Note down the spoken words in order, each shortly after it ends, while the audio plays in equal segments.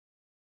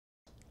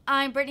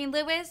I'm Brittany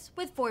Lewis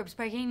with Forbes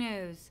Breaking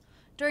News.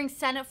 During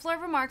Senate floor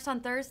remarks on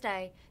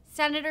Thursday,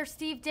 Senator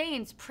Steve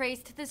Daines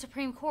praised the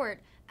Supreme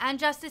Court and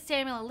Justice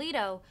Samuel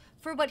Alito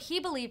for what he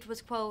believed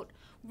was, quote,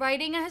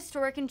 righting a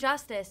historic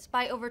injustice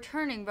by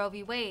overturning Roe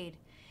v. Wade.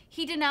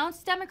 He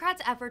denounced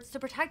Democrats' efforts to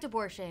protect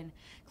abortion,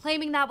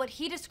 claiming that what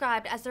he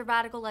described as their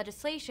radical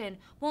legislation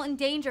will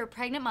endanger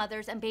pregnant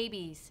mothers and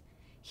babies.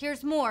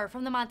 Here's more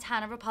from the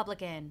Montana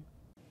Republican.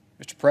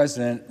 Mr.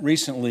 President,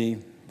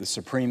 recently the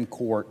Supreme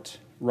Court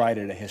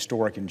righted a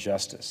historic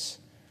injustice,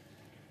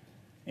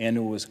 and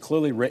it was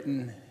clearly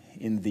written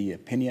in the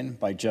opinion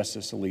by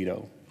Justice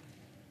Alito. It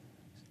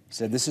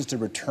said this is to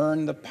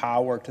return the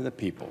power to the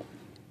people,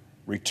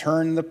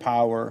 return the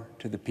power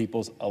to the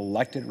people's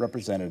elected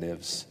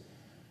representatives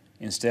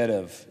instead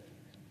of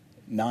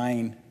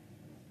 9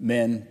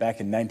 men back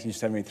in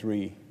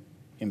 1973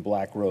 in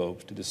black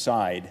robes to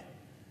decide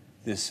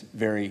this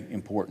very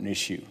important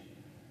issue.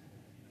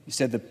 He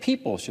said the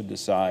people should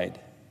decide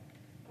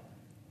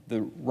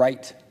the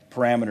right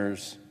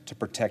parameters to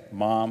protect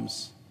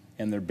moms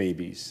and their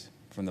babies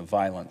from the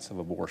violence of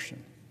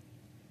abortion.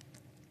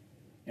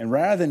 And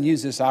rather than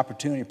use this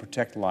opportunity to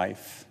protect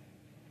life,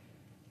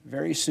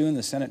 very soon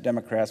the Senate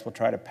Democrats will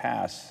try to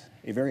pass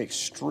a very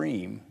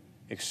extreme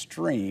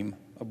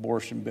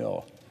abortion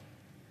bill.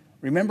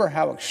 Remember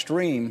how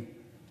extreme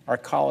our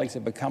colleagues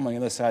have become on the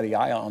other side of the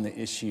aisle on the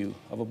issue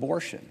of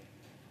abortion.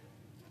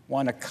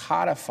 Want to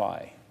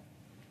codify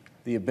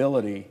the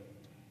ability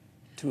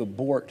to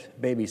abort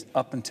babies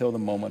up until the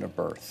moment of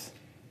birth.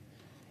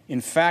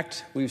 In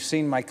fact, we've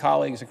seen my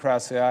colleagues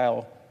across the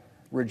aisle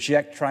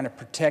reject trying to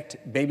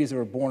protect babies that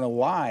were born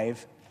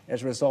alive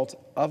as a result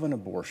of an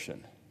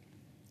abortion.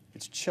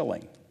 It's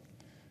chilling.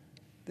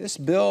 This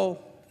bill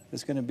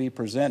that's going to be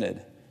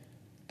presented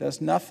does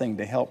nothing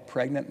to help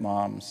pregnant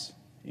moms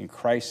in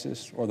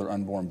crisis or their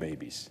unborn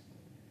babies.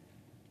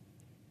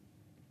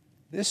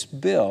 This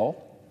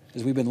bill,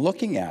 as we've been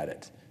looking at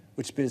it,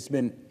 which has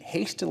been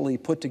hastily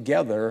put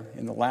together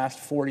in the last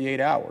 48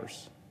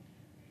 hours,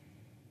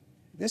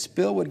 this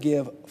bill would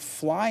give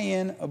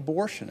fly-in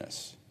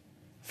abortionists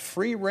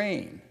free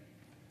rein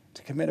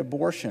to commit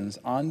abortions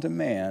on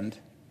demand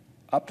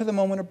up to the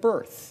moment of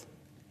birth,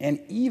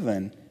 and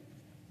even,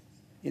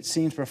 it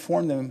seems,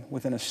 perform them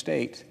within a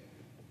state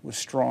with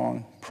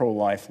strong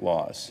pro-life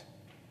laws.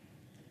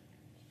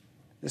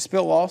 This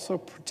bill also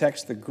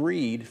protects the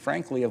greed,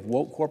 frankly, of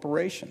woke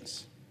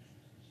corporations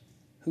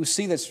who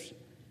see that's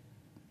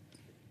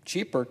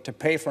cheaper to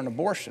pay for an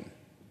abortion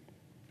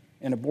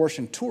and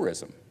abortion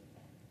tourism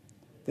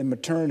than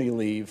maternity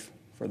leave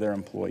for their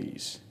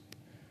employees.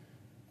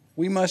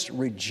 We must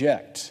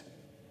reject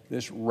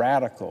this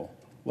radical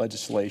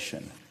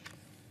legislation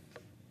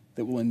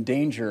that will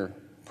endanger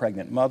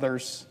pregnant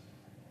mothers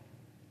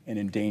and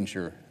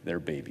endanger their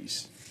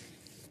babies.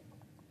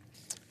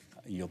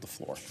 I yield the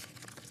floor.